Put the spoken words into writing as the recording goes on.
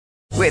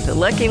With the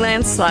Lucky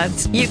Land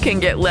Slots, you can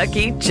get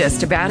lucky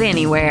just about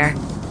anywhere.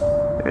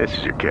 This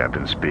is your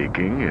captain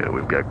speaking.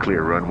 We've got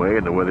clear runway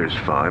and the weather's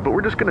fine, but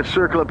we're just going to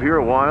circle up here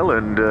a while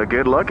and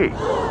get lucky.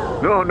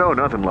 No,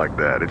 nothing like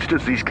that. It's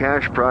just these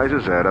cash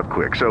prizes add up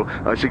quick. So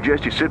I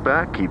suggest you sit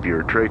back, keep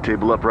your tray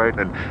table upright,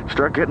 and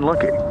start getting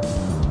lucky.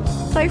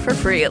 Play for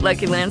free at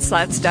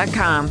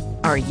LuckyLandSlots.com.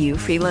 Are you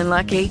feeling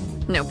lucky?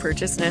 No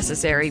purchase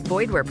necessary.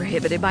 Void where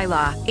prohibited by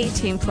law.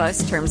 18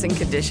 plus terms and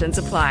conditions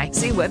apply.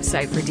 See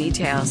website for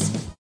details.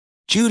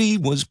 Judy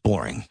was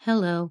boring.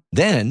 Hello.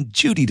 Then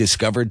Judy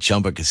discovered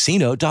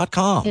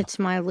ChumbaCasino.com. It's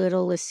my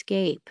little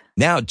escape.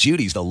 Now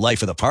Judy's the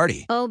life of the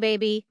party. Oh,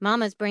 baby,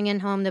 mama's bringing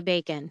home the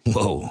bacon.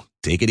 Whoa,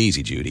 take it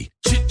easy, Judy.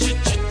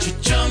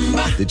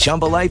 The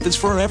Chumba life is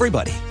for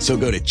everybody. So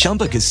go to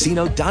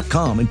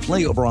ChumbaCasino.com and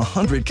play over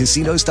 100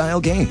 casino-style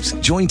games.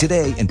 Join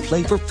today and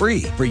play for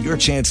free for your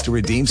chance to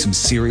redeem some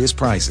serious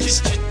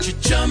prizes.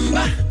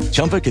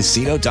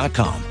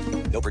 ChumbaCasino.com.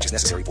 No purchase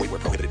necessary. Void where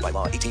prohibited by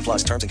law. 18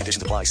 plus terms and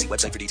conditions apply. See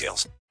website for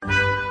details.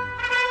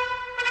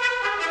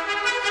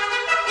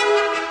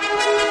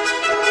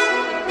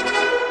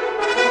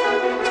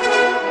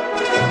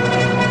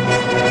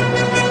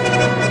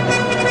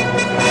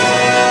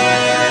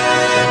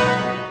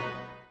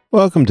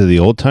 Welcome to the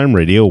Old Time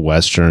Radio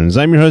Westerns.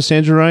 I'm your host,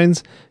 Andrew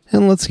Rhynes,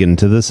 and let's get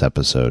into this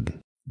episode.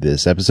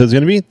 This episode is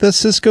going to be The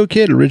Cisco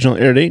Kid. Original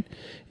air date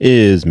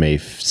is May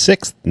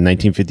 6th,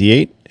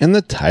 1958, and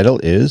the title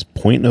is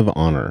Point of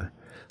Honor.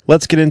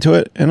 Let's get into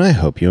it, and I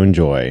hope you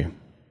enjoy.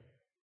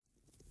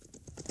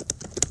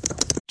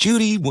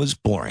 Judy was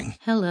boring.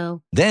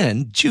 Hello.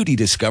 Then Judy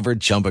discovered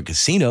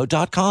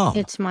ChumbaCasino.com.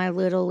 It's my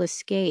little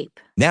escape.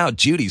 Now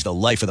Judy's the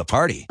life of the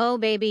party. Oh,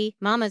 baby,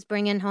 mama's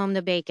bringing home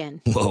the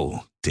bacon.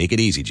 Whoa, take it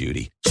easy,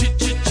 Judy.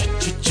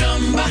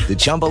 The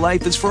Chumba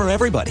life is for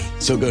everybody.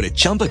 So go to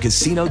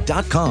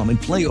ChumbaCasino.com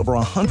and play over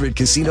 100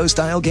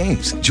 casino-style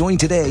games. Join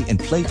today and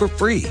play for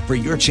free for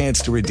your chance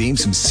to redeem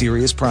some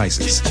serious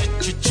prizes.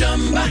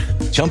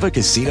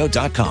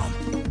 ChumbaCasino.com.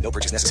 No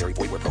purchase necessary.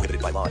 Void where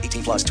prohibited by law.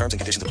 18 plus terms and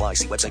conditions apply.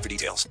 See website for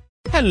details.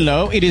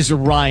 Hello, it is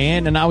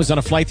Ryan, and I was on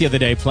a flight the other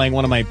day playing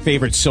one of my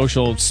favorite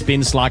social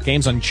spin slot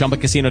games on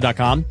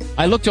ChumbaCasino.com.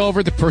 I looked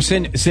over at the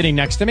person sitting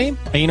next to me,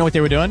 and you know what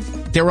they were doing?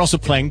 They were also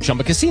playing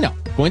Chumba Casino.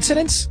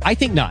 Coincidence? I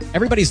think not.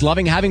 Everybody's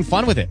loving having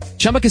fun with it.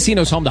 Chumba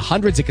Casino is home to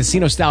hundreds of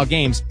casino-style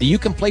games that you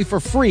can play for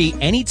free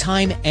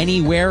anytime,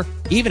 anywhere,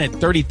 even at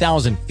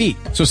 30,000 feet.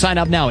 So sign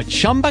up now at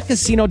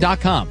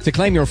ChumbaCasino.com to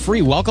claim your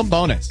free welcome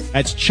bonus.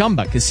 That's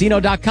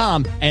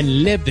ChumbaCasino.com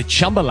and live the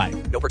Chumba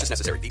life. No purchase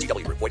necessary.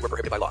 VGW. Void where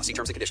prohibited by law. See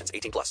terms and conditions.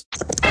 18 plus.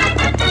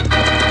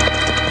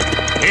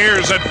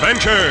 Here's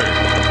adventure.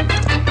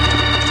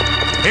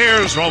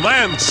 Here's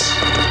romance.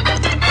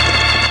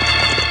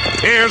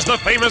 Here's the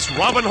famous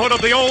Robin Hood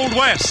of the Old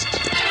West.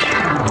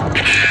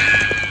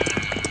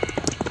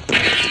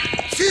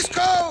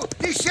 Cisco,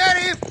 the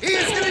sheriff, he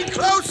is getting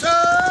closer.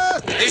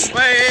 This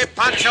way,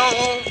 Pancho,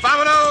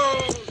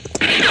 vámonos.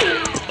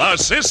 The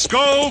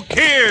Cisco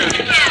Kid.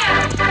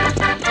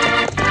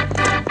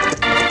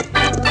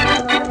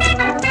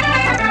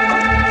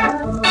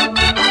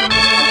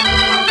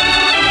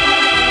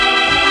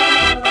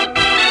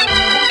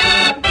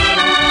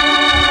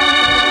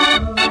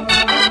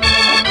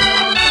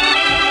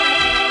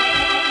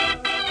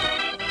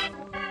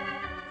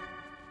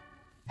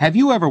 Have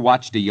you ever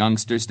watched a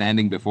youngster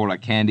standing before a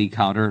candy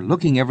counter,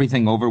 looking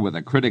everything over with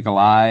a critical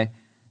eye?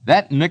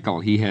 That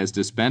nickel he has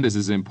to spend is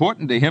as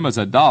important to him as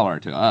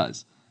 $1 to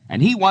us.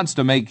 And he wants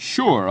to make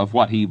sure of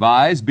what he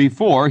buys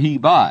before he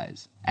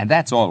buys. And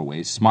that's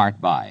always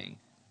smart buying.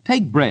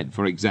 Take bread,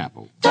 for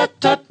example.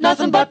 Tut, tut,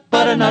 nothing but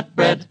butternut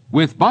bread.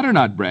 With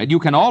butternut bread, you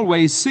can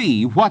always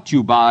see what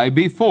you buy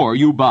before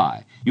you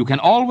buy. You can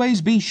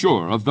always be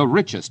sure of the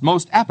richest,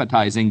 most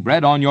appetizing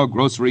bread on your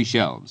grocery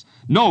shelves.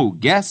 No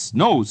guess,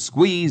 no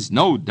squeeze,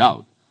 no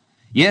doubt.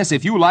 Yes,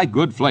 if you like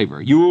good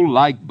flavor, you'll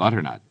like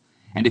butternut.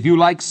 And if you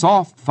like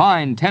soft,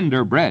 fine,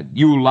 tender bread,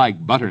 you'll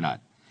like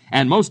butternut.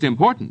 And most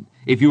important,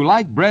 if you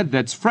like bread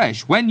that's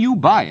fresh when you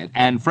buy it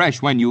and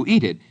fresh when you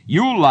eat it,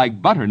 you'll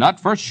like butternut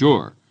for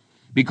sure.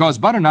 Because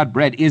butternut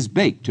bread is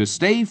baked to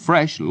stay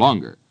fresh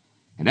longer.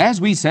 And as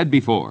we said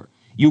before,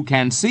 you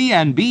can see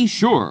and be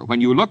sure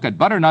when you look at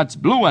butternut's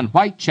blue and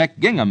white check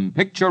gingham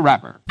picture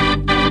wrapper.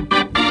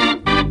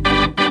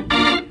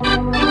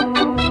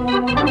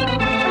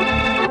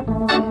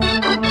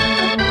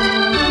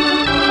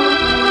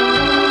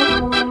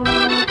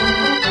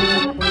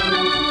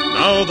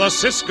 Now the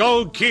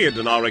Cisco Kid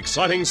in our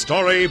exciting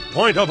story,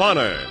 Point of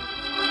Honor.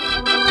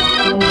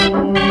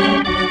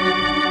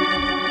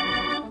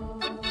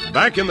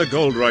 Back in the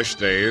gold rush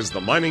days,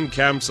 the mining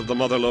camps of the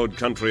motherlode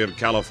country of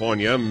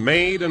California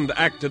made and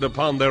acted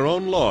upon their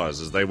own laws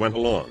as they went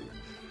along.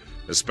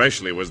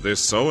 Especially was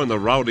this so in the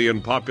rowdy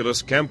and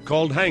populous camp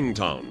called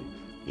Hangtown,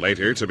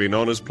 later to be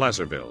known as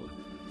Placerville.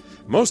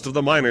 Most of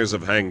the miners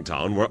of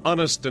Hangtown were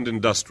honest and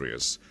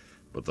industrious,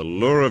 but the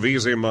lure of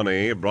easy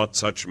money brought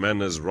such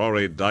men as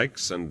Rory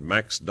Dykes and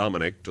Max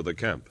Dominic to the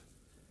camp.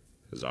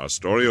 As our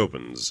story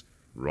opens,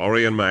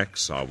 Rory and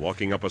Max are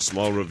walking up a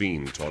small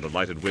ravine toward a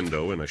lighted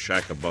window in a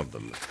shack above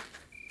them.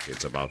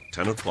 It's about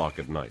 10 o'clock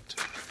at night.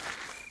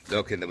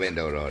 Look in the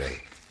window,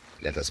 Rory.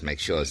 Let us make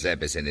sure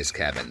Zeb is in his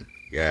cabin.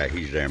 Yeah,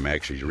 he's there,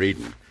 Max. He's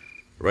reading.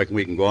 Reckon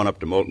we can go on up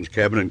to Moulton's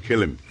cabin and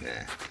kill him.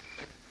 Yeah.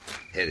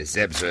 Here is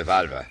Zeb's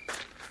revolver.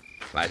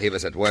 While he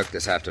was at work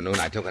this afternoon,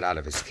 I took it out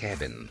of his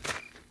cabin.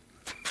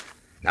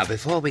 Now,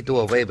 before we do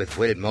away with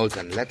Will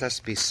Moulton, let us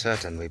be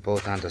certain we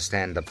both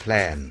understand the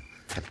plan.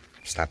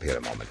 Stop here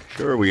a moment.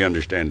 Sure, we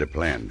understand the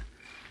plan.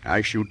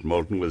 I shoot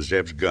Moulton with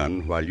Zeb's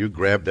gun while you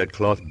grab that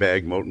cloth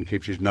bag Moulton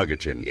keeps his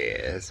nuggets in.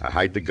 Yes. I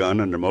hide the gun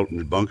under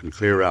Moulton's bunk and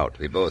clear out.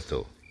 We both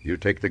do. You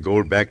take the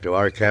gold back to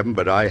our cabin,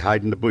 but I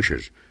hide in the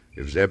bushes.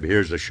 If Zeb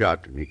hears the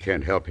shot, and he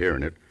can't help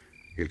hearing it,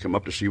 he'll come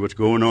up to see what's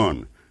going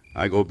on.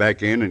 I go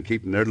back in and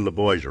keep him there till the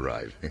boys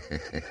arrive.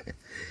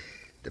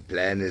 The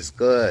plan is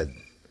good.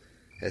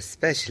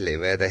 Especially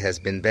where there has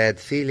been bad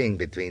feeling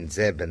between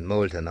Zeb and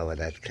Moulton over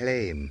that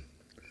claim.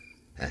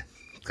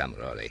 Come,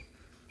 Rory.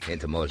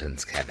 Into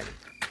Moulton's cabin.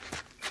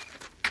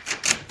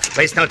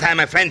 Waste no time,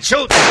 my friend.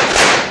 Shoot!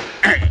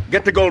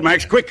 Get the gold,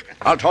 Max, quick.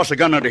 I'll toss the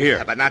gun under here.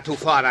 Yeah, but not too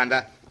far,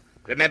 under.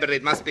 Remember,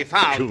 it must be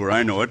found. Sure,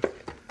 I know it.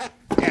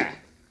 Yeah.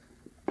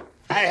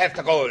 I have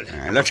the gold.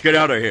 Let's get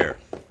out of here.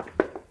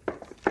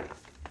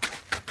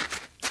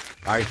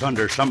 By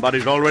thunder,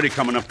 somebody's already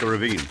coming up the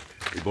ravine.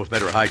 We both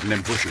better hide in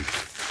them bushes.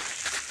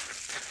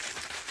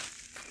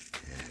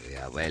 We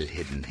are well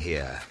hidden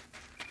here.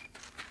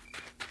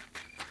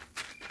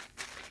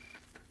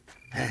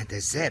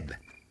 There's Zeb.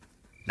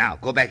 Now,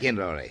 go back in,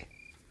 Rory.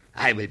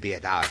 I will be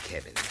at our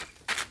cabin.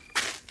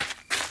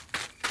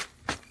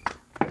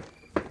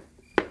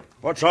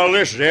 What's all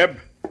this, Zeb?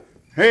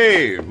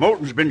 Hey,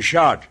 Moulton's been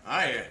shot.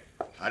 I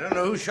don't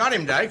know who shot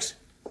him, Dykes.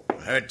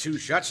 I heard 2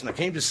 shots and I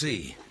came to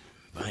see.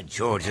 By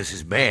George, this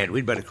is bad.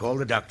 We'd better call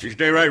the doctor. You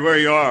stay right where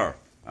you are.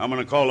 I'm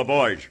going to call the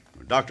boys.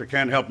 The doctor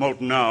can't help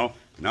Moulton now,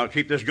 and I'll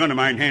keep this gun of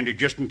mine handy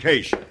just in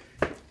case.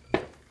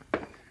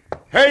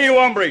 Hey, you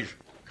hombres.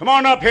 Come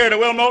on up here to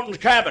Will Moulton's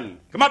cabin.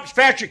 Come up as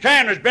fast as you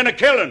can. There's been a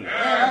killing.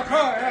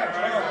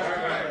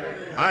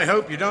 I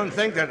hope you don't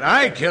think that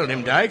I killed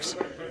him, Dykes.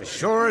 As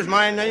sure as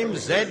my name's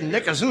Zed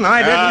Nickerson,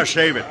 I didn't. Ah,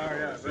 save it.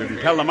 You can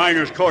tell the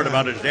miners' court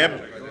about it, Zeb.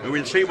 And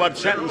we'll see what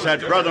sentence that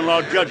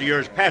brother-in-law judge of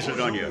yours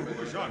passes on you.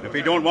 If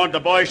he don't want the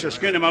boys to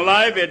skin him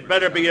alive, it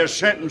better be a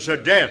sentence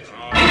of death.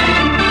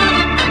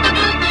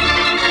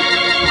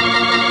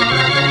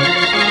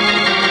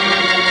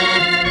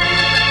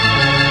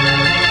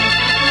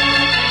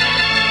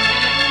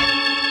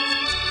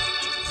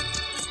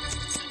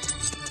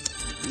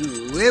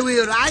 Where will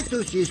you ride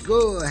to,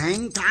 Cisco?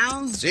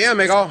 Hangtown? Si,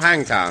 amigo,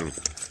 Hangtown.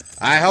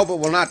 I hope it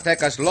will not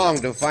take us long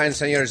to find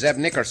Senor Zeb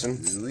Nickerson.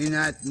 We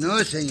not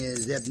know Senor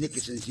Zeb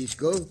Nickerson,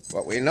 Cisco.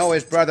 What we know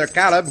is Brother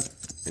Caleb,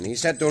 and he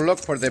said to look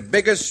for the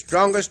biggest,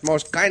 strongest,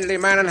 most kindly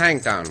man in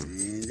Hangtown.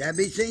 That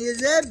be Senor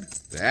Zeb?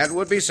 That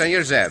would be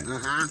Senor Zeb.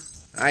 Uh-huh.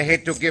 I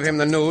hate to give him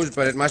the news,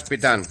 but it must be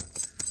done.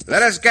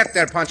 Let us get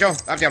there, Pancho.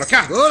 Go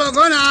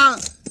now.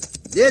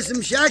 There's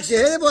some shacks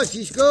ahead of us,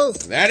 Cisco.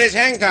 That is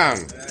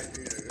Hangtown.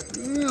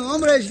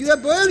 Hombres, you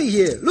up early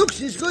here. Look,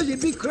 Cisco, there's a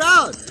big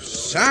crowd.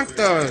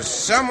 Santos,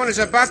 someone is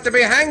about to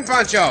be hanged,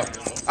 Pancho.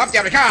 Up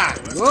there, car.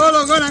 Go.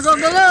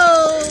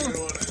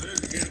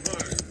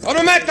 Un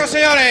momento,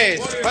 señores.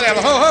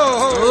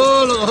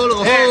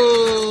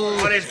 Ho.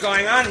 What is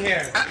going on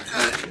here?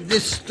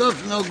 This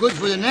stuff no good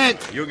for the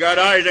neck. You got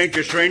eyes, ain't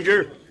you,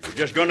 stranger? You're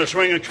just going to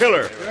swing and kill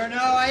her. Sure, no,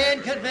 I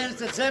ain't convinced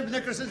that Zeb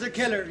Nickerson's a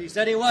killer. He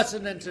said he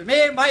wasn't, and to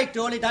me, Mike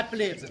Dooley, that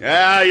believes him.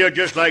 Yeah, you're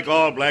just like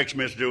all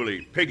blacksmiths,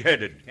 Dooley.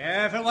 Pig-headed.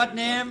 Careful what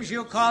names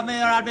you call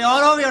me, or I'll be all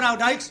over you now,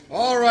 Dykes.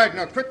 All right,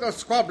 now quit those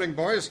squabbling,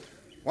 boys.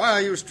 Why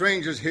are you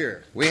strangers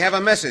here? We have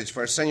a message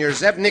for Senor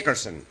Zeb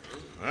Nickerson.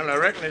 Well, I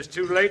reckon it's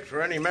too late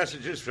for any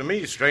messages for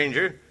me,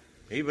 stranger,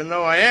 even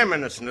though I am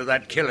innocent of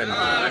that killing.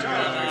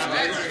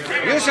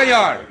 You,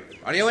 senor,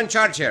 are you in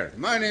charge here?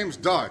 My name's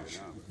Dodge,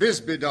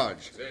 Bisbee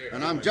Dodge,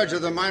 and I'm judge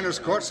of the miners'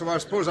 court, so I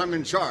suppose I'm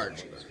in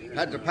charge.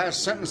 Had to pass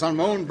sentence on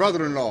my own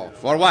brother-in-law.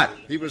 For what?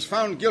 He was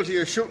found guilty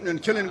of shooting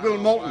and killing Will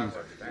Moulton.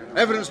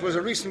 Evidence was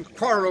a recent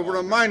quarrel over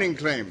a mining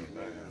claim.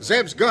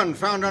 Zeb's gun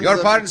found under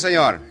Your pardon,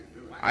 senor.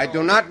 I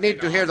do not need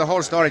to hear the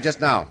whole story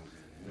just now.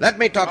 Let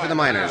me talk to the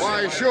miners.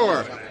 Why,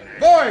 sure.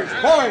 Boys!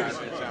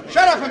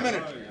 Shut up a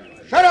minute.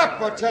 Shut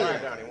up, I tell you.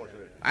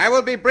 I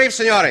will be brief,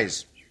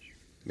 senores.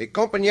 Mi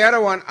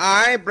compañero and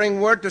I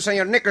bring word to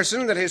Senor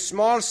Nickerson that his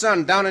small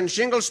son down in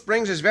Shingle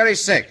Springs is very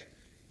sick.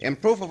 In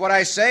proof of what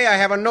I say, I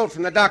have a note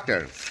from the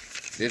doctor.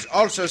 It is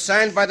also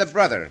signed by the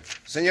brother,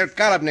 Senor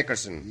Caleb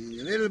Nickerson.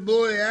 The little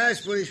boy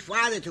asked for his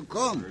father to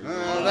come.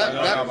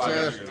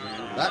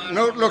 That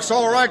note looks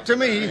all right to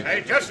me.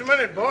 Hey, just a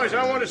minute, boys.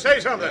 I want to say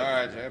something. All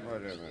right.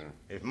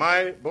 If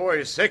my boy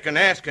is sick and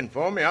asking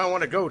for me, I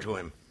want to go to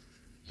him.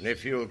 And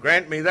if you'll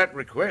grant me that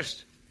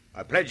request,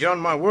 I pledge you on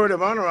my word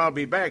of honor I'll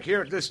be back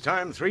here at this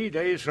time 3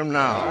 days from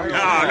now.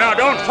 No,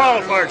 don't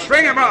fall for it.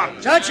 String him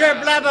up. Shut your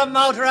blabber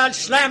mouth or I'll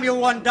slam you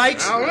one,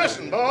 Dykes. Now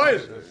listen,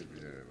 boys.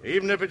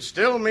 Even if it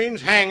still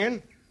means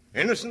hanging,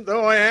 innocent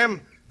though I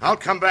am, I'll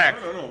come back.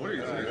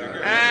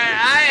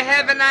 I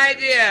have an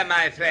idea,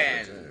 my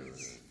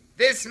friends.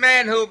 This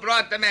man who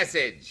brought the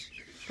message,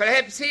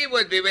 perhaps he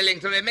would be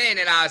willing to remain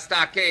in our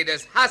stockade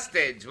as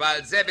hostage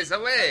while Zeb is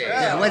away.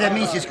 Yeah, what that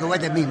mean, Cisco?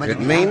 What that mean? It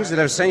means that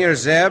if Senor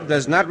Zeb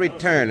does not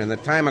return in the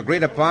time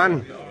agreed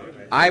upon,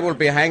 I will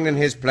be hanged in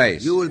his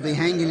place. You will be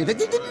hanged in his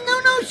place?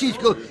 No,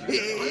 Cisco.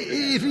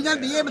 If you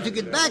not be able to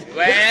get back...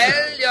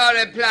 Well,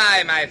 your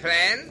reply, my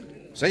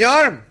friend.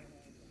 Senor,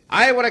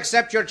 I will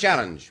accept your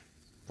challenge,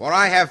 for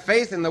I have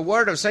faith in the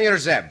word of Senor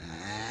Zeb.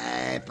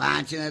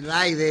 Pancho, not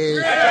like this.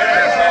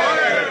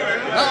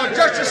 Now,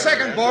 just a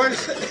second,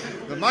 boys.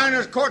 The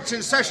miners' court's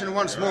in session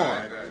once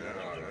more.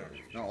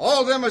 Now,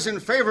 all them is in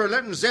favor of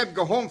letting Zeb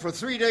go home for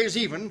 3 days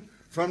even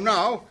from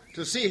now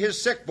to see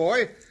his sick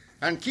boy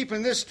and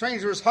keeping this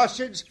stranger as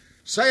hostage,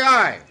 say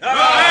aye.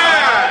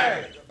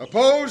 Aye!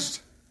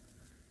 Opposed?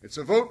 It's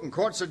a vote and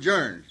court's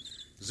adjourned.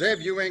 Zeb,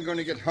 you ain't going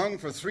to get hung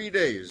for 3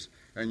 days.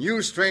 And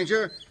you,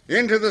 stranger,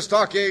 into the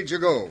stockade you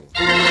go.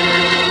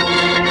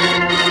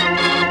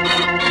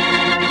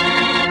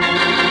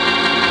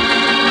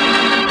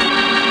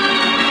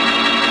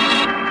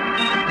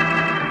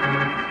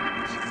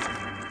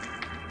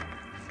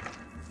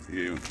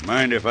 You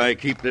mind if I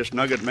keep this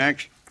nugget,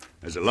 Max?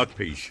 As a luck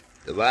piece.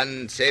 The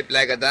one shaped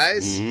like a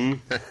dice?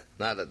 Mm-hmm.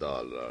 Not at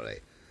all,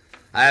 Rory.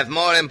 I have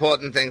more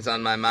important things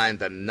on my mind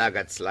than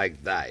nuggets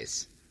like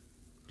dice.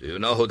 Do you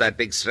know who that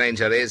big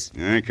stranger is?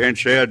 I can't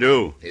say I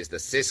do. He's the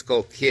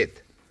Cisco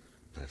Kid.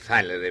 I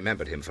finally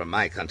remembered him from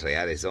my country,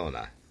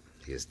 Arizona.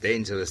 He is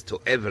dangerous to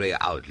every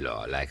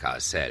outlaw like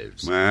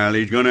ourselves. Well,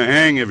 he's going to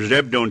hang if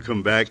Zeb don't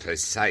come back.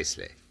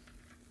 Precisely.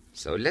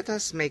 So let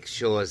us make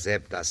sure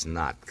Zeb does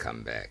not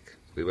come back.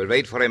 We will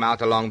wait for him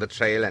out along the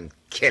trail and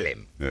kill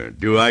him.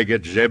 Do I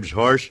get Zeb's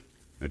horse?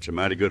 That's a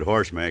mighty good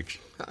horse, Max.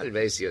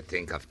 Always you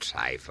think of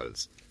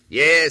trifles.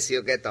 Yes,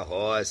 you get the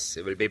horse.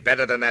 It will be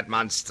better than that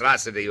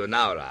monstrosity you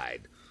now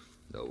ride.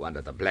 No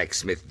wonder the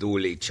blacksmith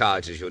duly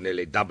charges you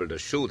nearly double to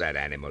shoe that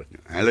animal.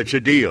 Well, it's a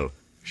deal.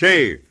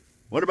 Say,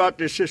 what about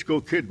this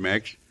Cisco Kid,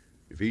 Max?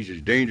 If he's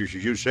as dangerous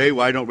as you say,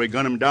 why don't we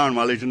gun him down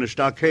while he's in the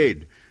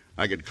stockade?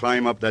 I could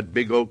climb up that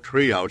big oak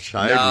tree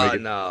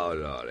outside. No,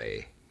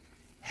 Rory.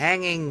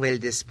 Hanging will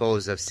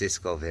dispose of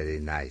Cisco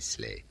very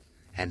nicely,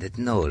 and at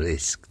no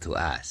risk to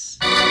us.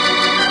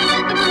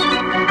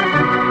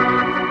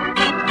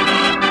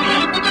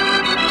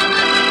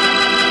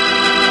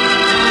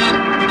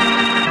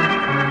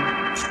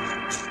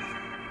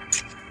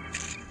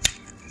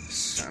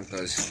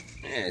 Santos,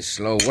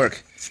 slow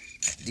work.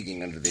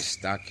 Digging under this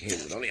stockade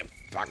with only a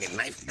pocket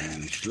knife.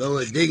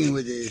 Slower digging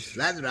with this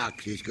flat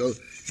rock, Cisco.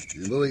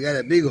 But we got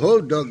a big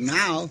hole dug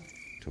now.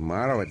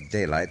 Tomorrow at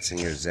daylight,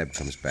 Senor Zeb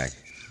comes back.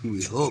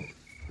 We hope.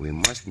 We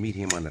must meet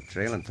him on the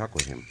trail and talk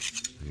with him.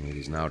 It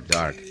is now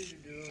dark.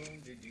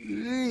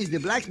 He's the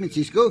blacksmith,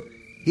 Cisco.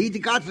 He's the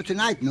god for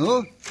tonight,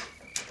 no?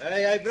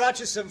 Hey, I brought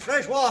you some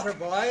fresh water,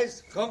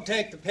 boys. Come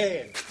take the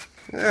pail.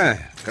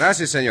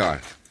 Gracias,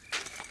 senor.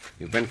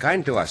 You've been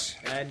kind to us.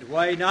 And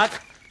why not?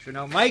 Sure,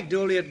 now, Mike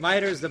Dooley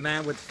admires the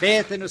man with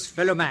faith in his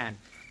fellow man.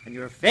 And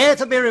your faith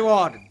will be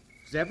rewarded.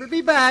 Zeb will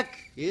be back.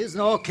 He is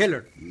no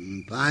killer.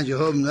 Pancho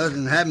hope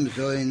nothing happens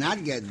so he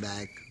not get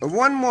back.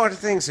 One more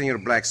thing, Senor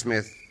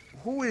Blacksmith.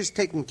 Who is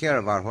taking care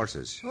of our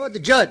horses? Oh, the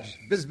judge,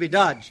 Bisbee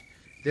Dodge.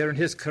 They're in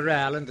his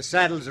corral, and the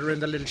saddles are in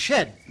the little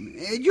shed.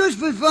 Just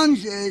for fun,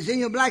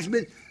 Senor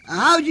Blacksmith,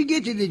 how'd you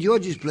get to the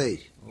judge's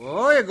place?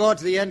 Oh, you go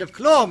to the end of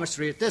Clomer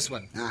Street, this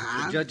one.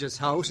 Uh-huh. The judge's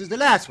house is the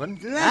last one.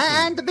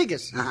 And the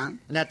biggest. Uh-huh.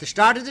 And at the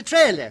start of the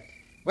trail there.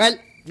 Well,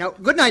 now,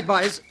 good night,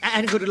 boys,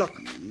 and good luck.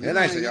 Good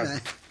night,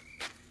 senor.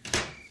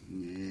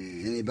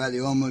 Anybody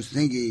almost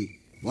think he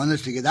wants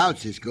us to get out,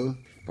 Cisco?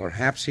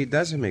 Perhaps he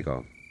does,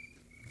 amigo.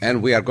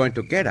 And we are going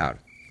to get out.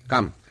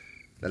 Come,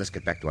 let us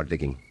get back to our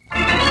digging.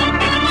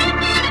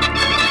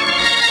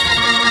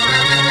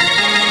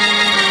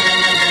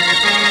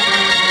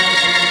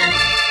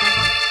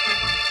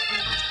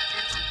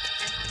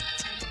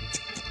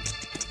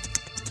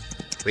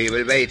 We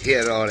will wait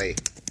here, Rory.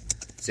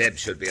 Zeb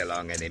should be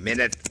along any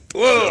minute.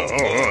 Whoa!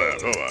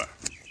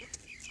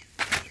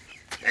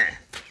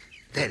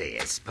 There he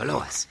is, below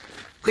us.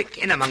 Quick,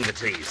 in among the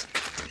trees.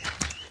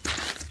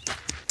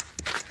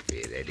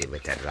 Be ready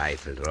with that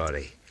rifle,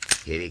 Rory.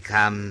 Here he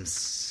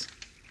comes.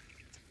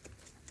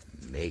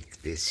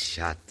 Make this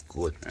shot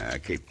good.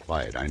 Keep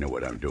quiet. I know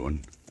what I'm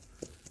doing.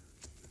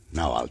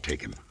 Now I'll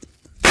take him.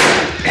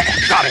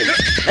 Got him!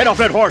 Head off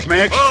that horse,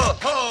 Max. Ho,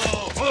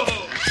 ho,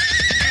 ho!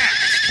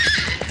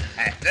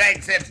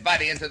 Drag Zeb's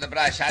body into the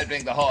brush. I'll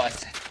bring the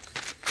horse.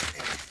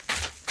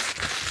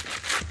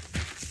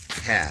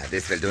 Yeah,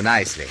 this will do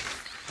nicely.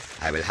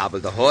 I will hobble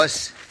the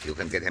horse. You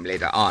can get him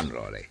later on,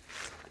 Rory.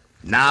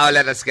 Now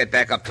let us get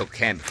back up to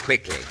camp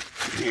quickly.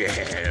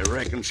 Yeah,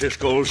 reckon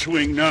Cisco will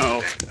swing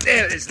now.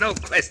 There is no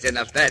question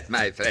of that,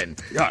 my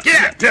friend. Yeah.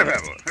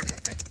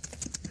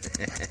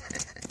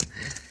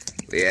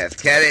 We have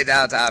carried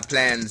out our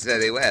plans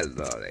very well,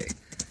 Rory.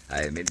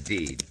 I am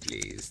indeed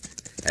pleased.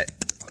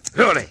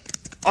 Rory,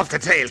 off the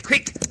trail,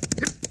 quick!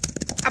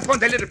 Up on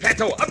the little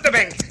plateau, up the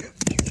bank.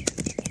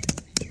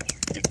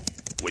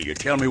 Will you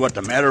tell me what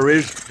the matter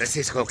is? The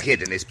Cisco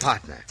Kid and his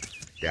partner.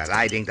 They're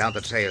riding down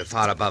the trail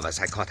far above us.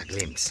 I caught a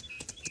glimpse.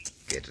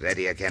 Get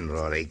ready again,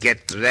 Rory.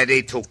 Get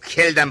ready to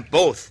kill them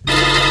both.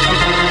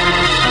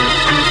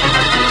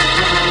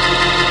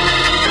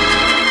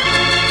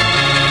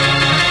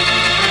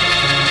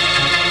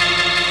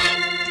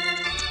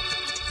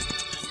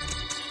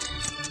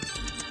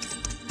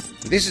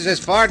 This is as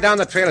far down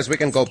the trail as we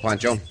can go,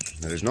 Pancho.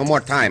 There is no more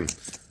time.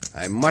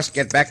 I must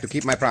get back to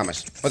keep my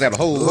promise. Oh, there,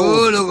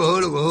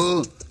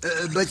 Look.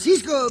 But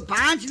Cisco,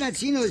 Pancho not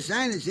seen no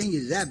sign of seeing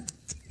Zeb.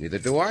 Neither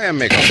do I,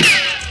 amigo.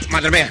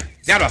 Madre mia.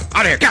 Diablo,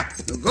 out of here. Go.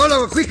 Go,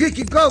 look, quick,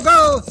 go.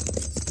 Oh,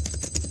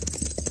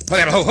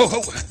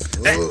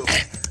 there,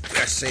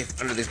 We're safe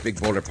under this big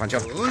boulder, Pancho.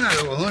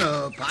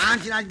 No.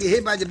 Pancho not get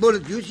hit by the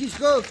bullet, you,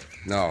 Cisco?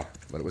 No,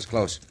 but it was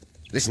close.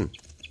 Listen.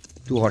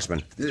 2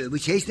 horsemen. We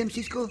chase them,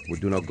 Cisco?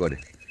 Would do no good.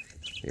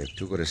 We have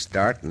too good a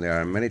start, and there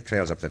are many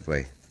trails up that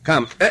way.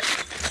 Come.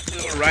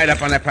 Right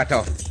up on that plateau.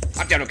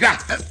 Up there, go.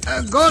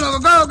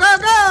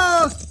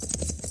 Go.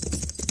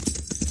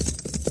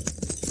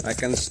 I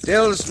can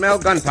still smell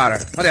gunpowder.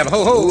 Oh, there,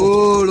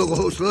 Oh,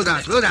 look, slow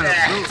down.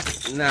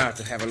 Now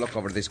to have a look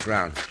over this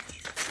ground.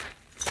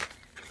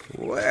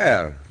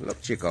 Well,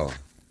 look, Chico.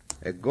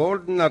 A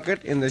gold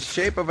nugget in the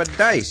shape of a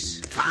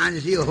dice. Fine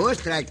to see a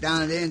horse track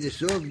down there in the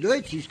soft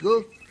dirt,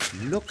 Cisco.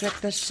 Look at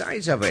the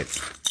size of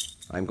it.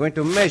 I'm going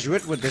to measure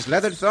it with this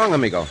leather thong,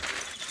 amigo.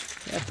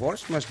 That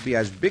horse must be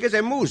as big as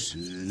a moose.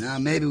 Now,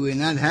 maybe we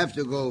not have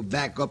to go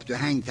back up to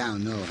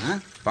Hangtown, no, huh?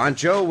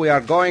 Pancho, we are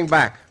going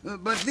back.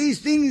 But these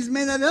things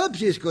may not help,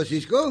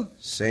 Cisco.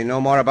 Say no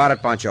more about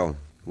it, Pancho.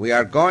 We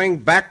are going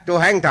back to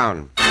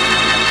Hangtown.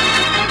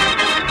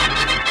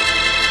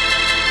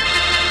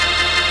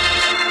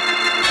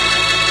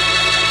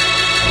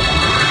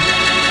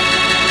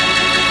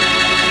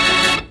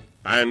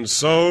 And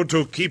so,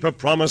 to keep a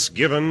promise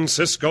given,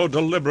 Cisco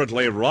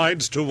deliberately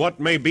rides to what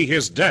may be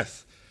his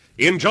death.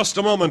 In just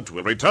a moment,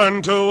 we'll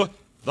return to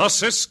The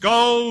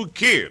Cisco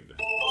Kid.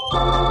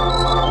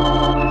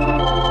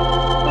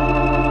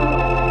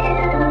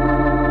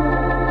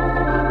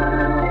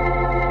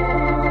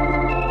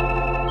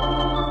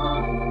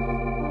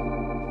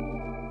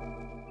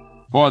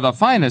 For the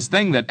finest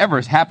thing that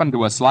ever happened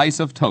to a slice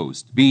of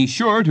toast, be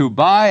sure to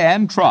buy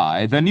and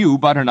try the new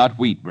butternut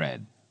wheat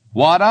bread.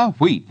 What a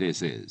wheat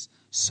this is!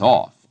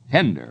 Soft,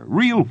 tender,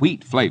 real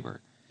wheat flavor.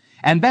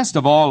 And best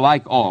of all,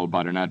 like all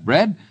butternut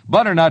bread,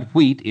 butternut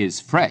wheat is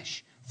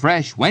fresh.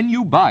 Fresh when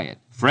you buy it,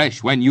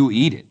 fresh when you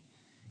eat it.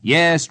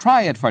 Yes,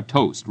 try it for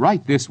toast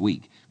right this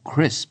week.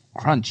 Crisp,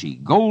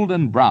 crunchy,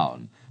 golden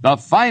brown. The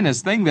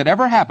finest thing that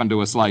ever happened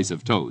to a slice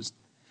of toast.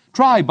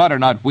 Try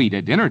butternut wheat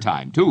at dinner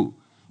time, too.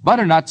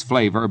 Butternut's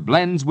flavor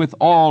blends with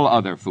all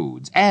other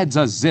foods, adds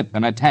a zip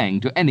and a tang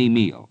to any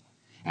meal.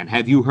 And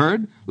have you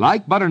heard?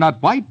 Like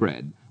butternut white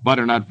bread,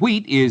 butternut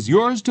wheat is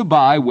yours to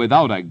buy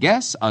without a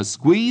guess, a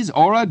squeeze,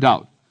 or a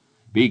doubt.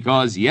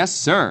 Because, yes,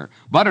 sir,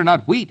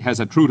 butternut wheat has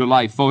a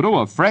true-to-life photo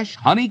of fresh,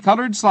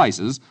 honey-colored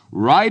slices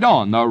right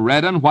on the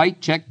red and white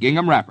check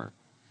gingham wrapper.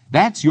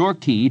 That's your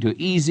key to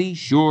easy,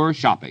 sure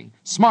shopping,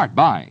 smart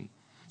buying.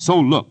 So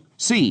look,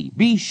 see,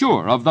 be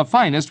sure of the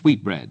finest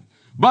wheat bread,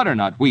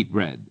 butternut wheat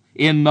bread,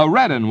 in the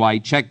red and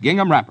white check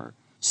gingham wrapper.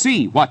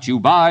 See what you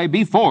buy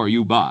before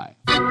you buy.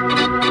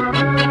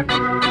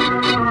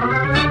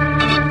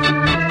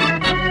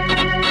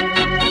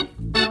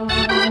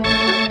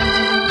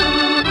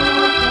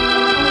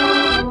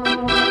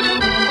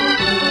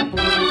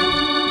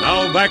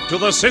 Now back to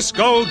the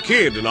Cisco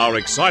Kid and our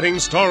exciting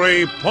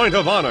story, Point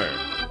of Honor.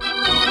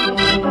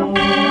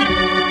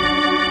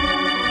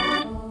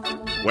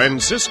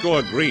 When Cisco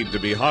agreed to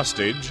be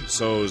hostage,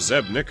 so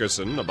Zeb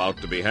Nickerson, about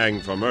to be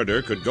hanged for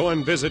murder, could go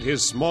and visit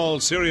his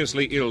small,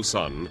 seriously ill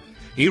son,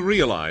 he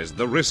realized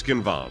the risk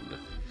involved.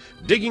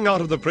 Digging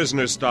out of the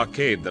prisoner's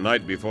stockade the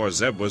night before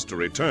Zeb was to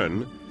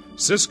return,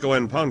 Cisco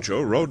and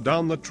Pancho rode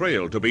down the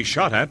trail to be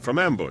shot at from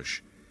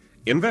ambush.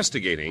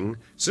 Investigating,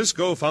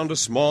 Cisco found a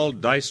small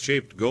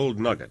dice-shaped gold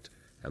nugget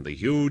and the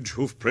huge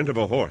hoof-print of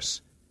a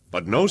horse,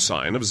 but no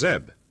sign of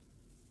Zeb.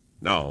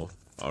 Now,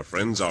 our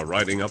friends are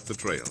riding up the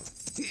trail.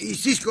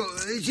 Cisco,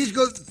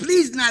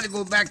 please not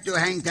go back to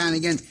Hangtown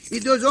again.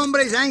 If those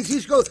hombres hang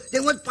Cisco,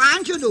 then what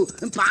Pancho do?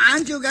 And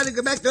Pancho got to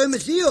go back to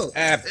Hermosillo.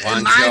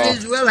 Pancho. Might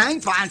as well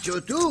hang Pancho,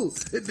 too,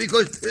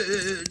 because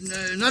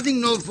nothing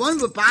no fun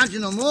for Pancho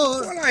no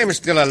more. Well, I'm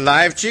still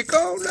alive,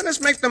 Chico. Let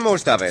us make the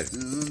most of it.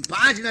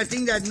 Pancho, I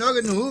think that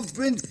nugget and hoof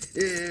print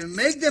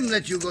make them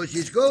let you go,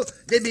 Cisco.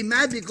 They be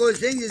mad because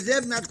saying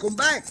Zeb not come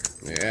back.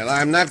 Well,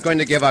 I'm not going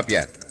to give up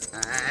yet.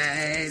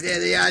 There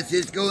they are,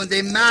 Cisco, and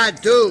they're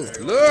mad, too.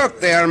 Look,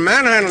 they are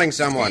manhandling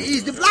someone.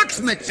 He's the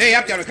blacksmith. Hey,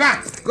 up there, come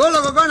on.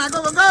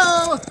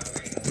 Go.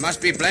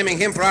 Must be blaming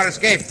him for our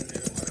escape.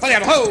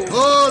 Hold.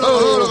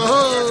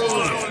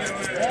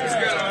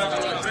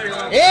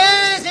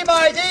 Easy,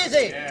 boys,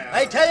 easy.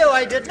 I tell you,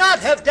 I did not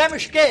have them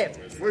escape.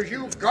 Was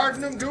you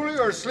guarding them, Dooley,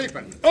 or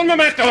sleeping? Un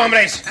momento,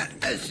 hombres.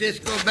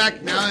 Cisco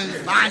back now,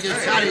 and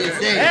Pancho's sorry to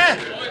say.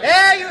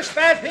 Hey, you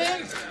spat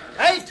pigs.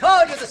 I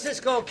told you the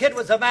Cisco kid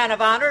was a man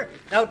of honor.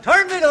 Now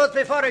turn me loose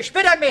before I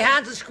spit on me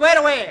hands and square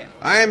away.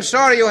 I am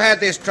sorry you had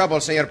this trouble,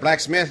 Senor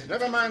Blacksmith.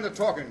 Never mind the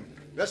talking.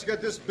 Let's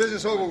get this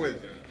business over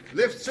with.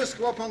 Lift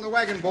Cisco up on the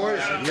wagon,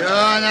 boys. You're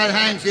not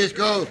hang,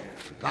 Cisco.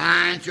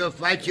 Pancho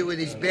fight you with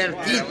his bare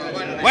teeth.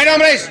 Wait,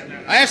 hombres.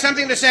 I have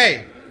something to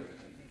say.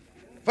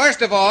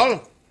 First of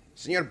all,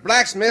 Senor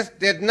Blacksmith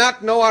did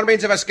not know our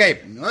means of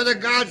escape. Nor the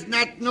guards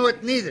not know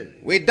it neither.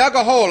 We dug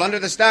a hole under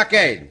the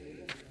stockade.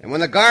 And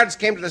when the guards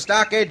came to the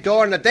stockade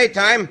door in the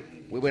daytime,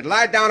 we would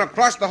lie down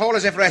across the hole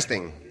as if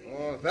resting.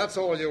 Oh, that's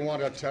all you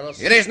want to tell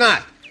us? It is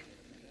not.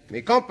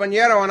 Mi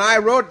compañero and I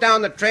rode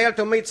down the trail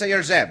to meet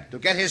Senor Zeb, to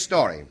get his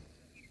story.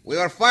 We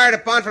were fired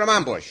upon from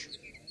ambush.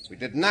 We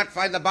did not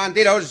find the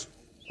bandidos,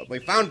 but we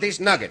found this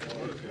nugget.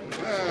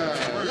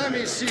 Let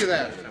me see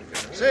that.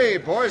 Say,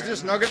 boys,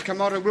 this nugget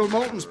come out of Will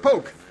Moulton's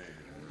poke.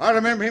 I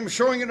remember him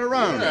showing it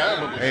around.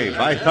 Hey,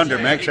 by thunder,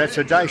 Max, that's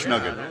a dice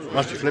nugget.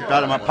 Must have slipped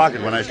out of my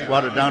pocket when I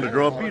squatted down to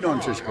draw a bead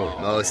on Cisco.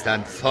 Most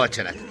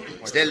unfortunate.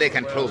 Still, they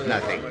can prove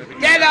nothing.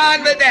 Get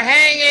on with the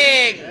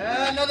hanging!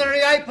 Another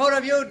ripe out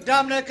of you,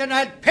 Dominic, and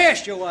I'll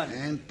paste you one.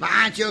 And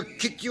Pancho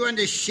kicked you on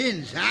the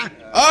shins, huh?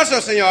 Also,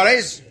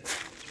 senores,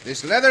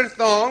 this leather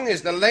thong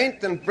is the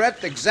length and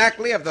breadth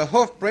exactly of the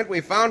hoof print we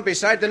found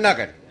beside the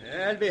nugget.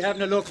 I'll be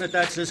having a look at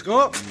that,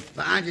 Cisco.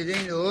 Pancho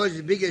ain't the horse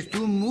as big as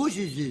two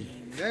mooses is.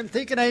 I'm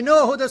thinking I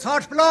know who this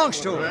horse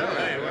belongs to.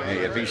 Hey,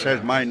 if he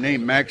says my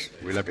name, Max,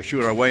 we'll have to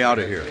shoot our way out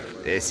of here.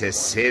 This is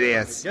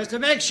serious. Just to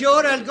make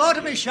sure, I'll go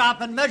to my shop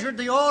and measure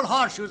the old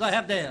horseshoes I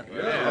have there.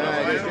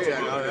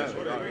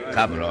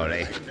 Come,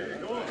 Rory.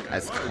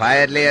 As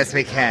quietly as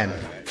we can.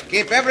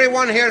 Keep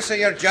everyone here,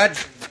 Senor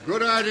Judge.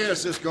 Good idea,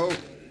 Cisco.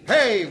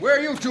 Hey, where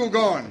are you two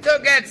going? To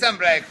get some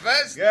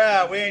breakfast.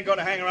 Yeah, we ain't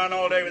gonna hang around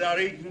all day without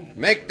eating.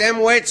 Make them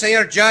wait,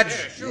 Senor Judge.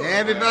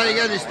 Everybody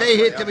got to stay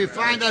here till we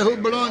find out who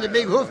belonged to the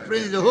big hoof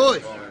print of the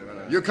horse.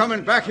 You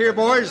coming back here,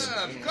 boys?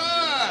 Of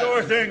course.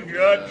 Sure thing,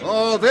 Judge.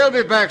 Oh, they'll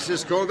be back,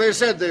 Cisco. They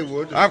said they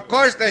would. Of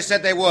course they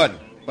said they would,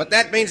 but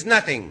that means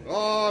nothing.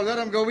 Oh, let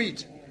them go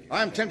eat.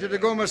 I'm tempted to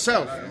go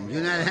myself.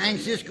 You not hang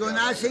Cisco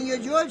now, Senor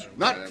George?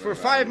 Not for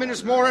 5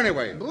 minutes more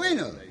anyway.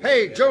 Bueno.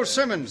 Hey, Joe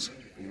Simmons,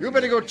 you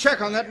better go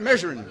check on that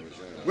measuring.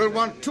 We'll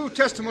want 2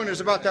 testimonies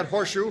about that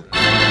horseshoe.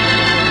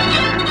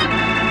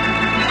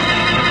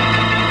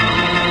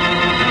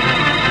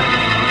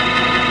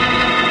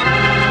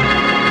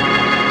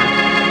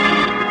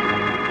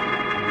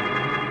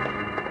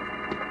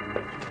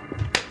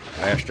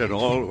 Blast it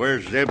all,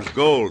 where's Zeb's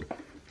gold?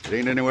 It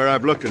ain't anywhere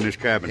I've looked in this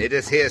cabin. It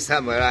is here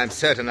somewhere, I'm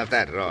certain of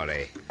that,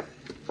 Rory.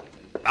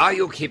 Are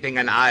you keeping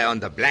an eye on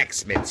the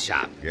blacksmith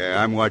shop?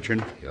 Yeah, I'm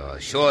watching. You're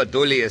sure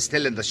Dooley is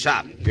still in the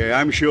shop? Yeah,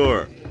 I'm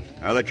sure.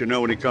 I'll let you know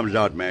when he comes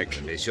out, Max.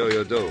 Be sure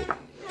you do.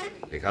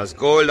 Because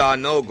gold or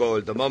no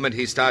gold, the moment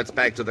he starts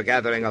back to the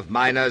gathering of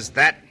miners,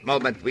 that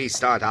moment we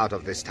start out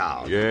of this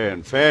town. Yeah,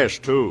 and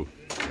fast, too.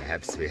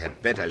 Perhaps we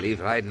had better leave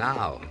right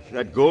now. If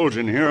that gold's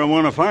in here, I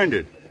want to find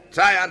it.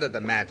 Try under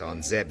the mat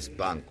on Zeb's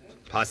bunk.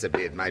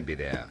 Possibly it might be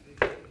there.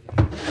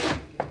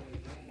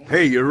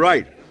 Hey, you're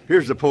right.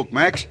 Here's the poke,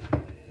 Max.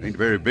 Ain't a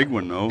very big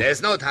one, though.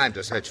 There's no time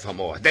to search for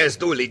more. There's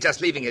Dooley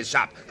just leaving his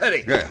shop.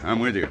 Hurry. Yeah, I'm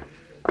with you.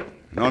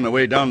 And on the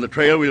way down the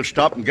trail, we'll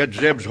stop and get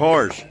Zeb's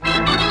horse.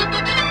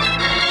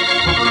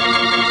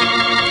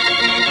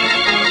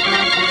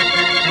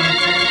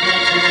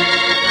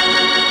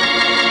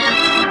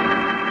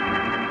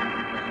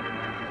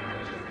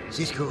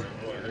 Cisco,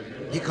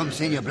 here comes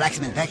Senor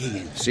Blacksmith back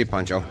again. Si,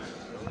 Pancho.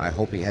 I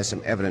hope he has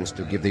some evidence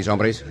to give these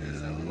hombres.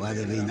 What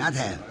do we not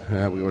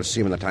have? We will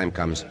see when the time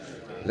comes.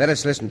 Let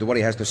us listen to what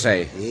he has to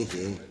say.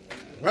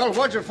 Well,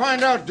 what'd you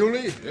find out,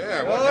 Dooley?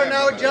 Oh,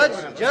 now,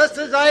 Judge, just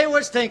as I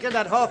was thinking,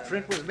 that hoof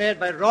print was made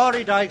by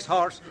Rory Dyke's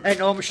horse and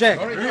no mistake.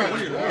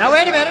 Now,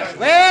 wait a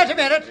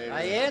minute.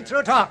 I ain't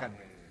through talking.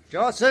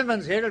 Joe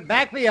Simmons here will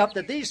back me up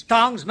that these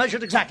tongs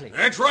measured exactly.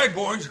 That's right,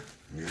 boys.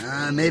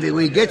 Maybe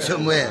we get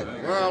somewhere.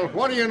 Well,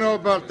 what do you know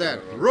about that?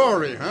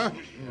 Rory, huh?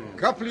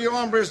 Couple of you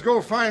hombres go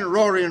find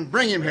Rory and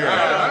bring him here.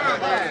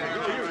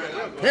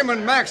 Him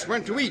and Max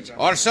went to eat.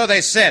 Or so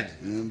they said.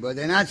 But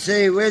they not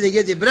say where they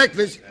get the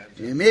breakfast.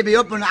 Maybe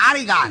up in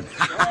Oregon.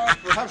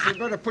 Perhaps we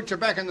better put you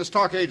back in the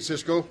stockade,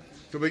 Cisco,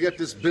 till we get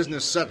this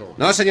business settled.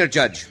 No, Senor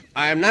Judge.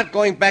 I am not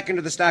going back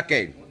into the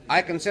stockade.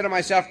 I consider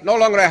myself no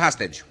longer a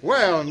hostage.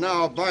 Well,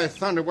 now, by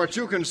thunder, what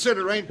you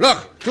consider ain't...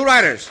 Look, 2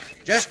 riders.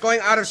 Just going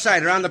out of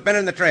sight around the bend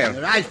in the trail.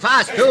 They ride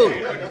fast, too.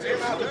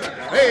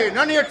 Hey,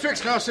 none of your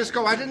tricks now,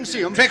 Cisco. I didn't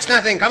see them. Tricks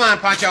nothing. Come on,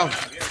 Pancho.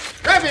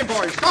 Grab him,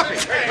 boys. Stop him.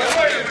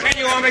 Can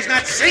you hombres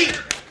not see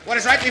what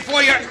is right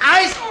before your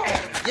eyes?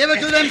 Give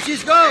it to them,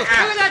 Cisco. Look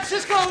at that,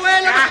 Cisco.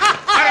 Well,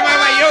 out of my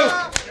way, you.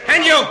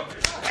 And you.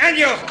 And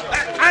you.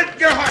 On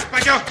your horse,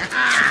 Pancho.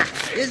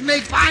 This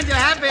make Pancho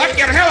happy. What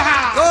your hell,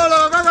 go!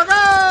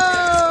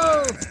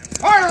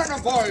 Fire on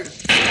them,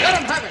 boys. Let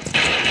them have it.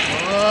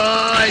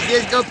 Oh,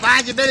 Cisco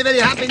Pancho very, very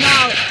happy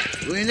now.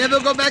 We never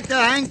go back to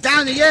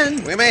Hangtown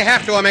again. We may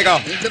have to, amigo.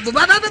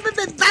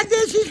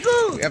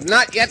 Cisco. We have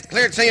not yet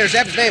cleared Senor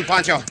Zeb's name,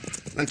 Pancho.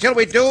 Until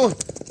we do,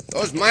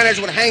 Those miners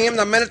would hang him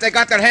the minute they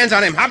got their hands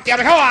on him. Hop,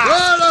 diablo, hoa!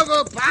 Oh,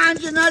 loco,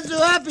 Pancho, not so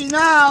happy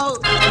now.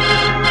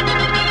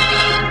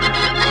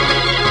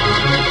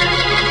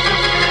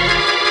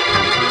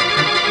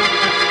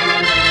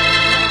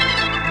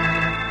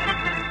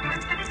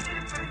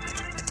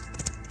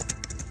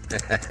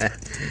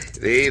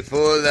 We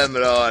fooled them,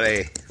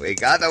 Rory. We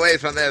got away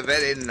from there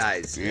very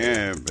nice.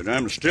 Yeah, but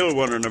I'm still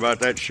wondering about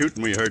that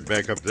shooting we heard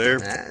back up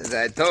there. As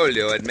I told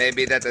you, it may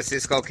be that the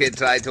Cisco kid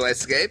tried to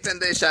escape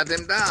and they shot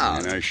him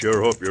down. And I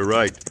sure hope you're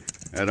right.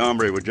 That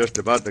hombre was just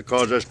about to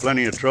cause us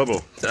plenty of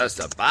trouble. Just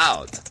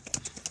about.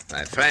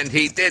 My friend,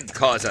 he did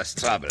cause us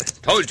trouble.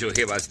 Told you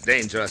he was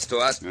dangerous to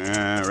us.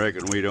 I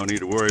reckon we don't need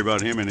to worry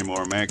about him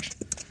anymore, Max.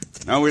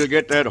 Now we'll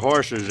get that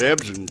horse of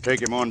Zeb's and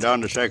take him on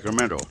down to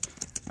Sacramento.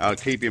 I'll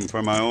keep him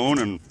for my own,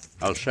 and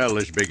I'll sell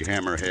this big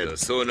hammerhead. The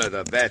sooner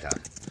the better.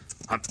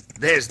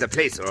 There's the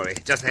place, Rory,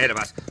 just ahead of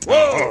us.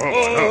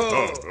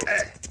 Whoa!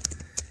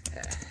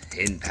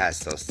 In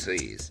past those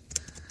trees.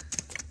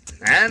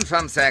 And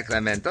from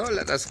Sacramento,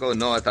 let us go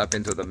north up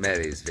into the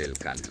Marysville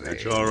country.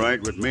 That's all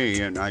right with me,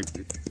 and I...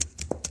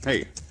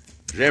 Hey,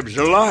 Zeb's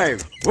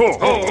alive.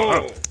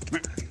 Whoa!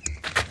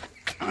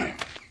 Oh,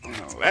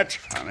 that's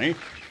funny.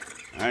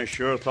 I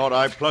sure thought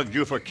I plugged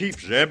you for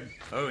keeps, Zeb.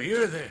 Oh,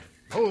 you're the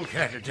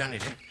polecat that done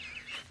it.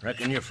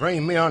 Reckon you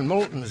framed me on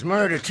Moulton's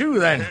murder, too,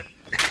 then.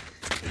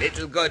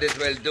 Little good it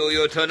will do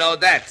you to know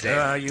that,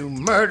 Zeb. You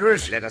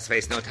murderers. Let us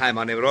waste no time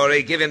on him,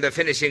 Rory. Give him the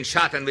finishing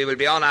shot and we will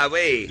be on our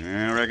way.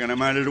 I reckon I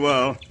might as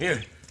well.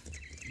 Here,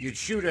 you'd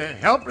shoot a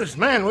helpless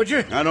man, would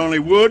you? Not only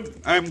would,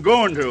 I'm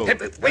going to. Hey,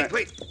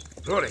 wait.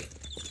 Rory,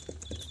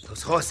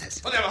 those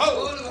horses. Why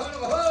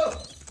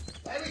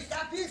we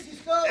stop here,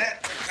 Cisco?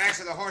 Backs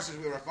of the horses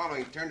we were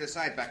following turned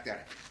aside back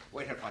there.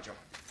 Wait here, Pancho.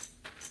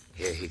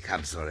 Here he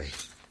comes, Rory.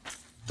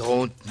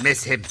 Don't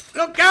miss him.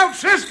 Look out,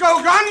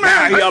 Cisco,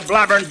 gunman! You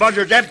blabbering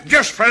buzzard, Zeb,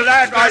 just for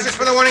that. Is this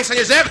for the warning,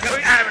 Senor Zeb?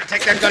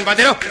 Take that gun,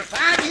 bandito.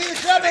 Pancho,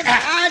 here's trouble.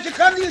 Pancho,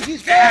 come to you,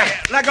 Cisco.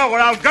 Let go or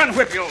I'll gun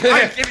whip you.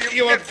 I'll give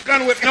you a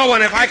gun whip no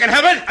one if I can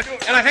help it.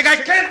 And I think I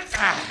can.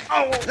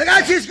 Look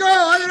out, Cisco.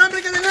 Other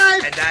hombre get a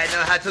knife. And I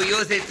know how to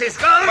use it,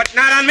 Cisco. But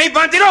not on me,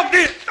 bandito.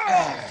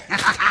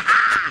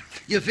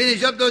 You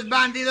finish up those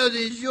bandidos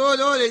in short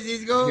order,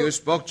 Cisco. You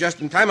spoke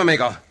just in time,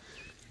 amigo.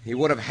 He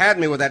would have had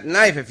me with that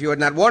knife if you had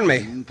not warned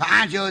me.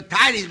 Pancho,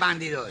 tie these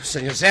bandidos.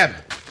 Senor Zeb,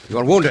 you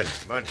are wounded.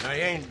 But I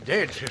ain't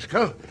dead,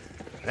 Cisco.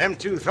 Them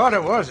two thought I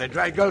was. They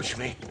dry gulched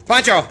me.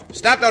 Pancho,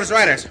 stop those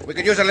riders. We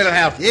could use a little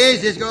help.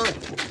 Yes, Cisco.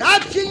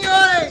 Stop,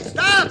 senores.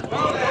 Stop.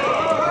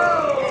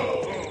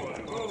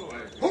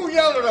 Who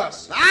yelled at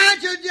us?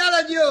 Pancho yelled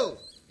at you.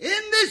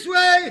 In this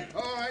way.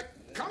 All right.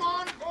 Come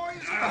on,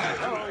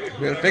 boys.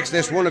 We'll fix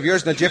this wound of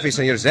yours in a jiffy,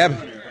 Senor Zeb.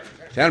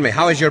 Tell me,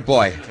 how is your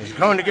boy? He's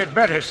going to get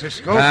better,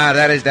 Cisco.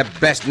 That is the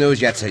best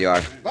news yet,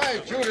 senor. By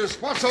Judas,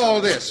 what's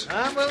all this?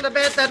 I'm willing to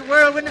bet that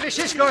whirlwind of a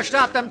Cisco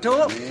stopped them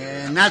too.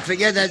 Not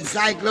forget that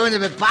cyclone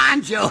of a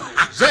Pancho.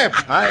 Zeb!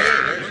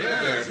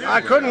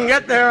 I couldn't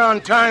get there on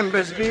time,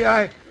 Bisbee.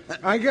 I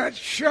got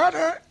shot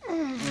at.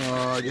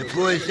 Oh, the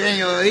poor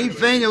senor, he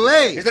fainted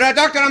away. Is there a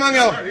doctor among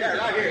you?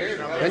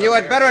 Then you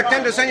had better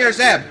attend to Senor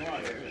Zeb.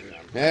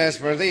 As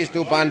for these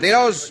two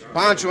bandidos,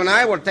 Pancho and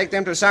I will take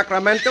them to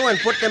Sacramento and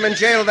put them in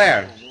jail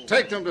there.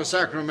 Take them to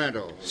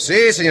Sacramento.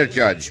 Si, Senor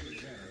Judge.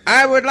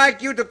 I would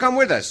like you to come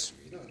with us.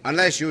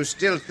 Unless you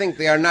still think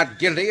they are not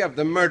guilty of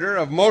the murder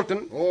of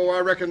Moulton. Oh,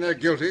 I reckon they're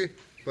guilty.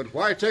 But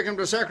why take them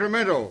to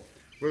Sacramento?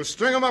 We'll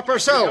string them up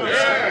ourselves.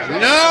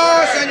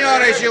 No,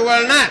 senores, you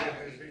will not.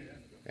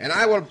 And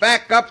I will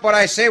back up what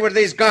I say with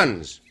these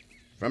guns.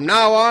 From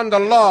now on, the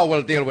law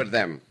will deal with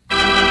them.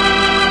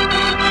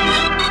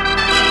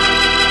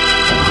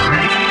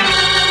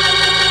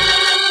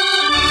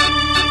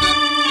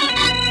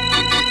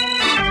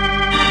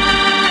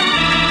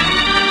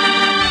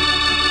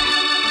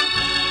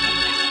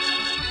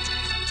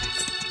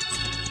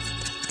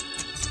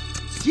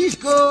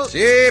 Cisco.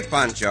 Si,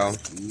 Pancho.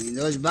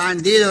 Those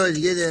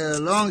bandidos get a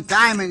long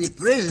time in the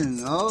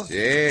prison, no?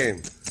 Si.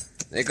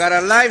 They got a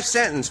life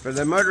sentence for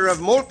the murder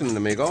of Moulton,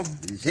 amigo.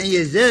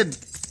 Senor Zeb,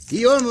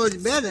 he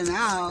almost better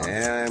now.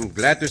 Yeah, I'm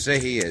glad to say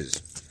he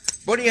is.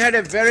 But he had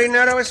a very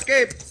narrow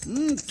escape.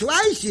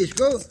 Twice,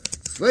 Cisco.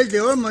 First they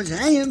almost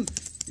hang him,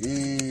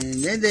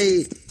 and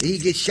then he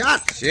gets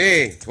shot.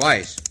 Si,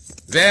 twice.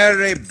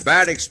 Very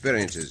bad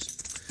experiences.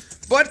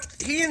 But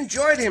he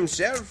enjoyed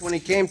himself when he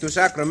came to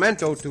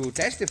Sacramento to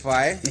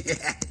testify.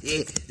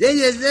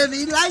 Senor Zeb,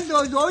 he liked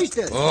those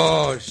oysters.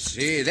 Oh,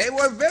 si, they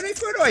were very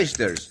good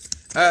oysters.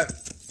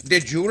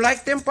 Did you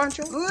like them,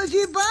 Pancho? Oh,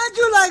 si,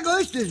 Pancho like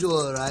oysters,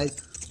 all right.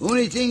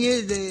 Only thing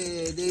is,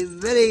 they're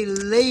very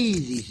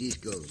lazy,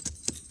 Cisco.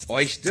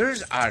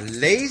 Oysters are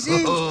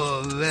lazy?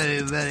 Oh,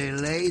 very, very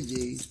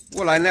lazy.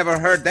 Well, I never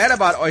heard that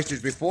about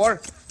oysters before.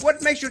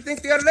 What makes you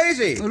think they are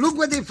lazy? Well, look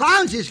what they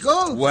found,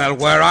 Cisco. Well,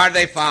 where are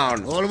they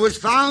found? All was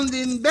found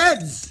in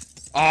beds.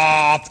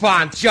 Oh,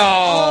 Pancho!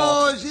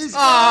 Oh, Cisco!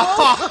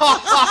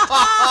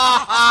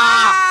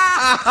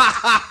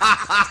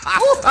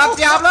 ¡Al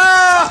diablo!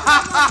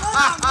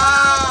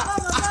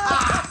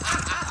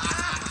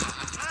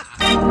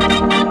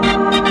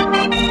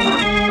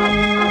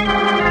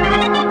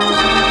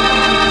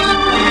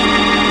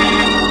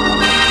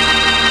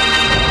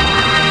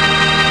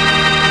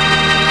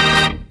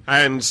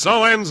 And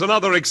so ends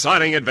another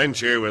exciting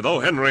adventure with O.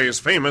 Henry's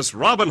famous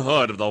Robin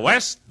Hood of the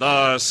West,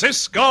 the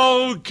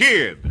Cisco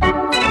Kid.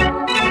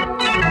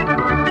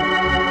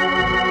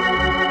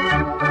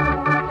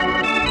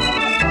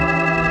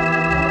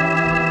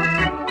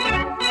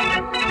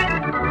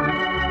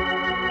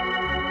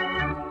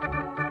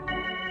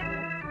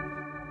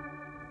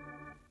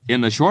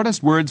 In the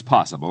shortest words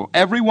possible,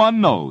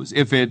 everyone knows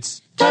if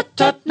it's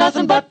Tut,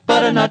 nothing but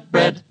butternut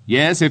bread.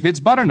 Yes, if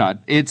it's butternut,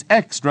 it's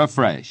extra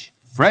fresh.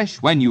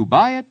 Fresh when you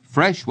buy it,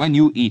 fresh when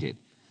you eat it.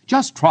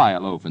 Just try a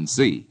loaf and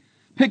see.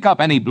 Pick up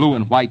any blue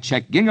and white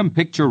check gingham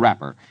picture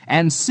wrapper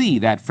and see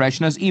that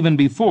freshness even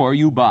before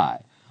you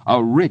buy.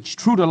 A rich,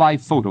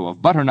 true-to-life photo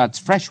of butternut's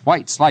fresh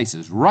white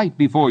slices right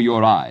before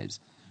your eyes.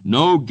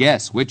 No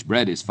guess which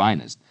bread is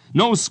finest.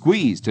 No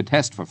squeeze to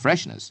test for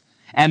freshness.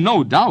 And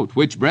no doubt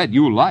which bread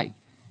you like.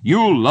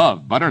 You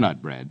love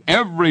butternut bread.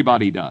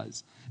 Everybody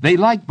does. They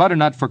like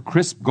butternut for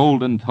crisp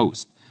golden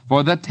toast,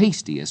 for the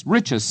tastiest,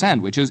 richest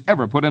sandwiches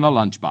ever put in a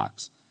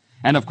lunchbox.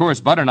 And of course,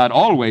 butternut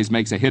always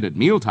makes a hit at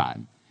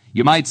mealtime.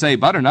 You might say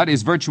butternut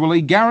is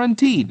virtually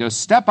guaranteed to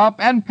step up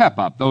and pep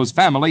up those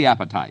family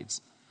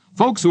appetites.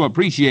 Folks who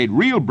appreciate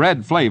real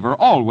bread flavor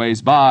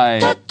always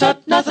buy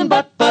Tut, nothing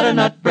but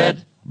butternut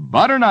bread.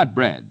 Butternut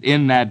bread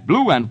in that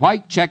blue and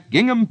white check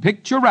gingham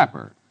picture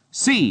wrapper.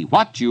 See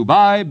what you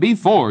buy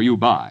before you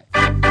buy.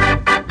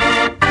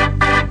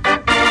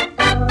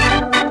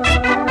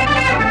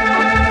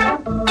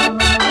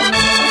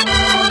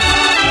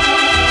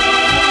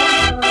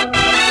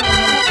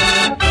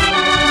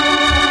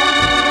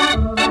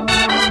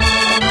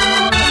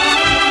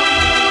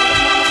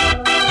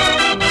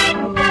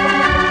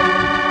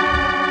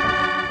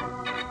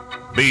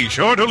 Be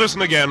sure to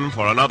listen again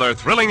for another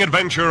thrilling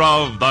adventure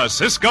of the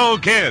Cisco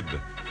Kid.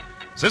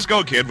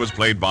 Cisco Kid was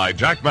played by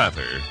Jack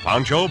Mather,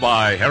 Pancho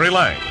by Harry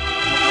Lang.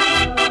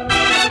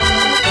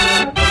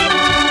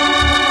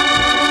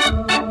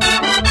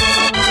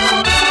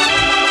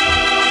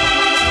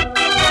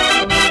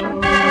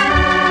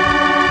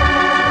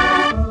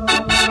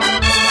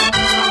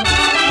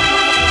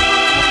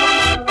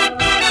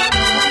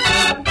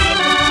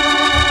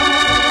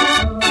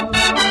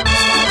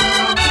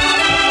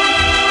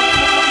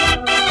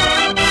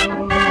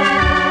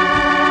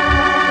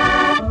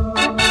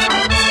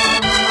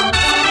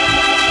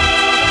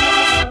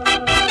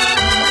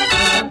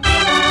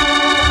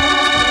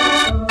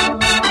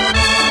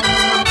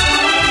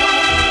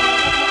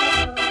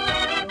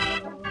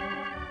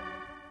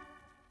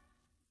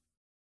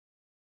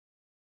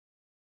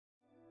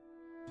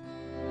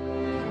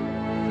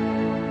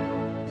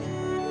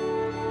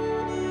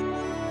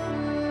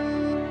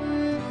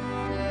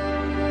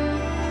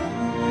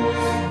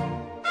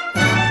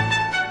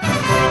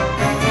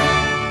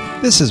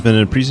 This has been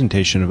a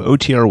presentation of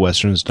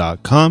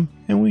OTRWesterns.com,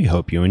 and we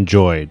hope you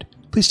enjoyed.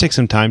 Please take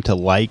some time to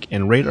like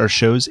and rate our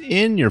shows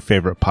in your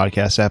favorite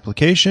podcast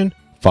application.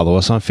 Follow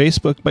us on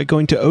Facebook by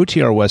going to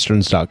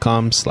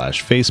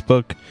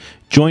OTRWesterns.com/Facebook.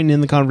 Join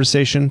in the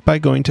conversation by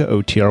going to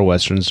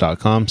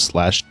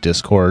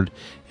OTRWesterns.com/Discord.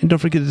 And don't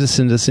forget to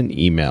send us an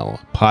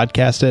email,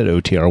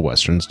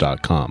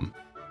 podcast@OTRWesterns.com.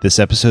 This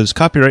episode is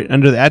copyright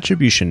under the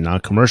attribution,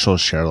 non-commercial,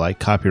 share-alike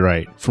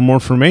copyright. For more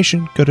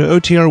information, go to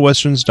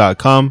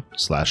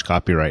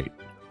OTRWesterns.com/copyright.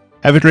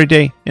 Have a great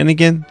day, and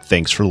again,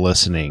 thanks for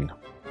listening.